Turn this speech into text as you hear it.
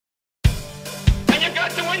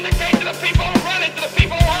got to indicate to the people who run it, to the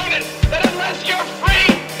people who own it, that unless you're free,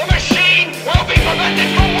 the machine will be prevented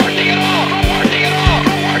from working at all, from working at all,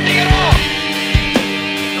 from working at all.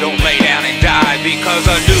 Don't lay down and die because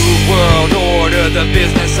a new world order, the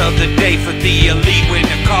business of the day for the elite when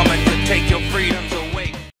they're coming to take your freedoms away.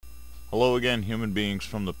 Hello again, human beings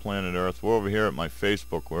from the planet Earth. We're over here at my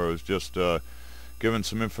Facebook where I was just given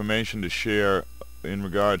some information to share in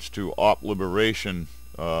regards to OpLiberation.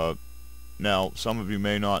 Now, some of you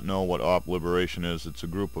may not know what OpLiberation is. It's a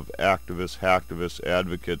group of activists, hacktivists,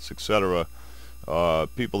 advocates, etc.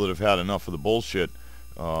 People that have had enough of the bullshit,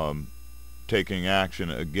 taking action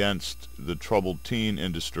against the troubled teen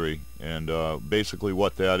industry. And basically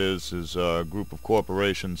what that is a group of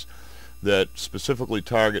corporations that specifically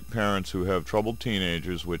target parents who have troubled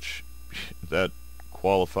teenagers, which that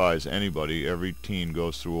qualifies anybody. Every teen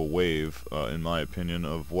goes through a wave, in my opinion,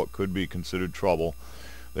 of what could be considered trouble.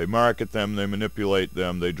 They market them, they manipulate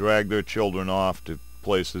them, they drag their children off to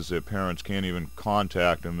places their parents can't even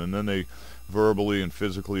contact them, and then they verbally and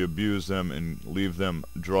physically abuse them and leave them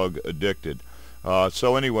drug addicted.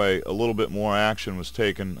 So anyway, a little bit more action was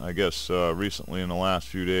taken, I guess, recently in the last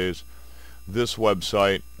few days. This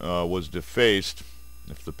website was defaced,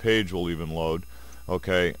 if the page will even load.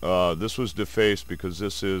 Okay, this was defaced because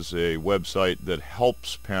this is a website that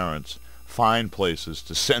helps parents find places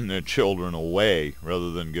to send their children away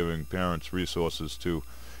rather than giving parents resources to,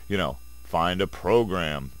 you know, find a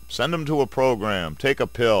program, send them to a program, take a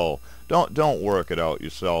pill. Don't work it out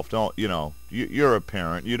yourself. Don't, you know, you're a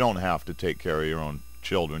parent. You don't have to take care of your own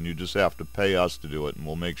children. You just have to pay us to do it, and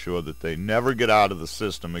we'll make sure that they never get out of the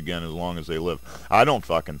system again as long as they live. I don't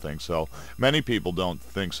fucking think so. Many people don't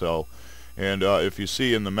think so. And if you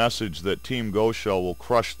see in the message that Team Ghost Shell will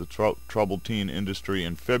crush the troubled teen industry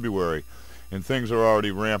in February, and things are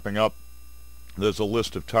already ramping up. There's a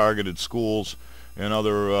list of targeted schools and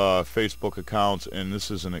other Facebook accounts, and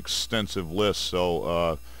this is an extensive list.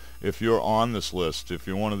 So if you're on this list, if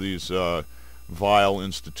you're one of these vile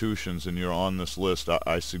institutions and you're on this list,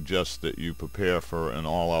 I suggest that you prepare for an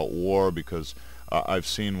all-out war, because I've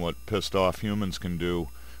seen what pissed off humans can do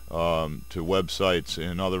to websites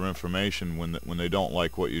and other information when they don't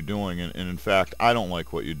like what you're doing. And in fact, I don't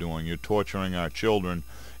like what you're doing. You're torturing our children,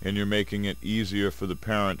 and you're making it easier for the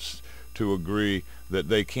parents to agree that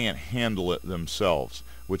they can't handle it themselves,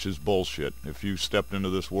 which is bullshit. If you stepped into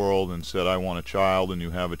this world and said, I want a child, and you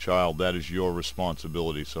have a child, that is your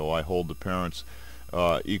responsibility. So I hold the parents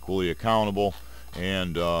equally accountable.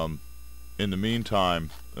 And in the meantime,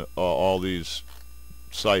 all these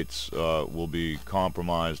sites will be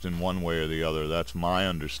compromised in one way or the other. That's my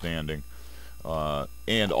understanding.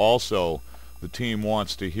 And also, the team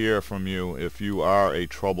wants to hear from you if you are a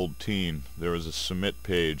troubled teen. There is a submit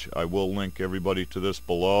page. I will link everybody to this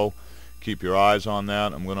below. Keep your eyes on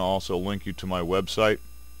that. I'm going to also link you to my website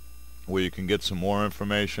where you can get some more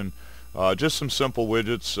information. Just some simple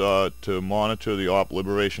widgets to monitor the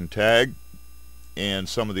OpLiberation tag and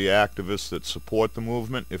some of the activists that support the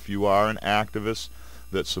movement. If you are an activist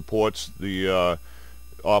that supports the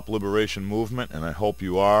OpLiberation movement, and I hope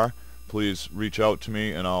you are, please reach out to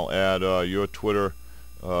me, and I'll add your Twitter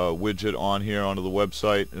widget on here onto the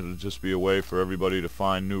website. It'll just be a way for everybody to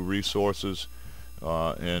find new resources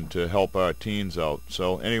and to help our teens out.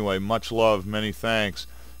 So anyway, much love, many thanks,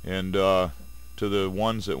 and to the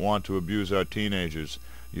ones that want to abuse our teenagers,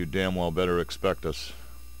 you damn well better expect us.